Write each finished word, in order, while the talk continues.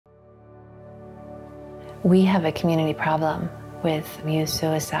We have a community problem with youth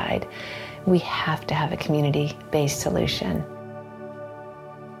suicide. We have to have a community-based solution.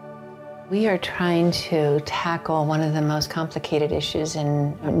 We are trying to tackle one of the most complicated issues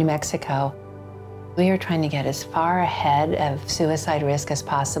in New Mexico. We are trying to get as far ahead of suicide risk as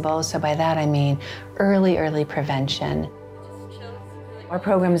possible. So by that I mean early prevention. Our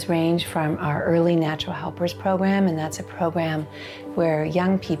programs range from our Early Natural Helpers program, and that's a program where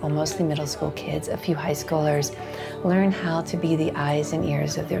young people, mostly middle school kids, a few high schoolers, learn how to be the eyes and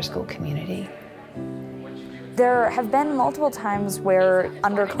ears of their school community. There have been multiple times where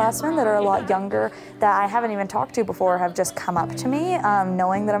underclassmen that are a lot younger that I haven't even talked to before have just come up to me,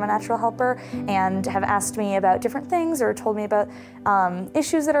 knowing that I'm a natural helper, and have asked me about different things or told me about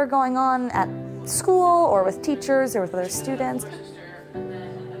issues that are going on at school or with teachers or with other students.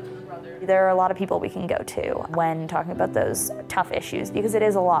 There are a lot of people we can go to when talking about those tough issues, because it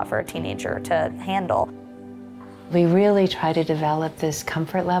is a lot for a teenager to handle. We really try to develop this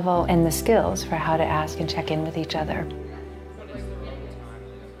comfort level and the skills for how to ask and check in with each other.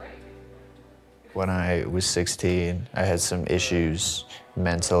 When I was 16, I had some issues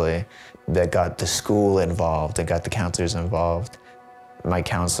mentally that got the school involved and got the counselors involved. My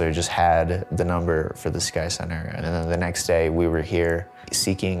counselor just had the number for the Sky Center, and then the next day we were here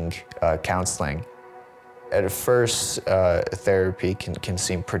seeking counseling. At first, therapy can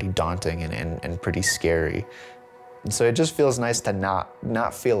seem pretty daunting and pretty scary. And so it just feels nice to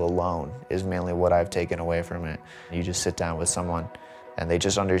not feel alone is mainly what I've taken away from it. You just sit down with someone and they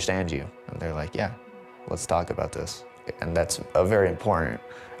just understand you. And they're like, yeah, let's talk about this. And that's a very important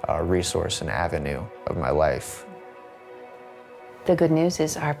resource and avenue of my life. The good news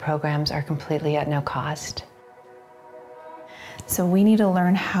is our programs are completely at no cost. So we need to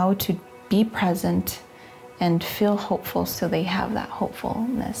learn how to be present and feel hopeful so they have that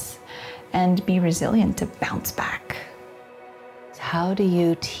hopefulness, and be resilient to bounce back. How do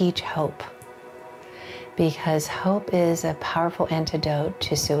you teach hope? Because hope is a powerful antidote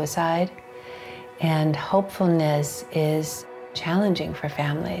to suicide, and hopefulness is challenging for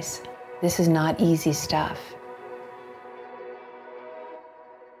families. This is not easy stuff.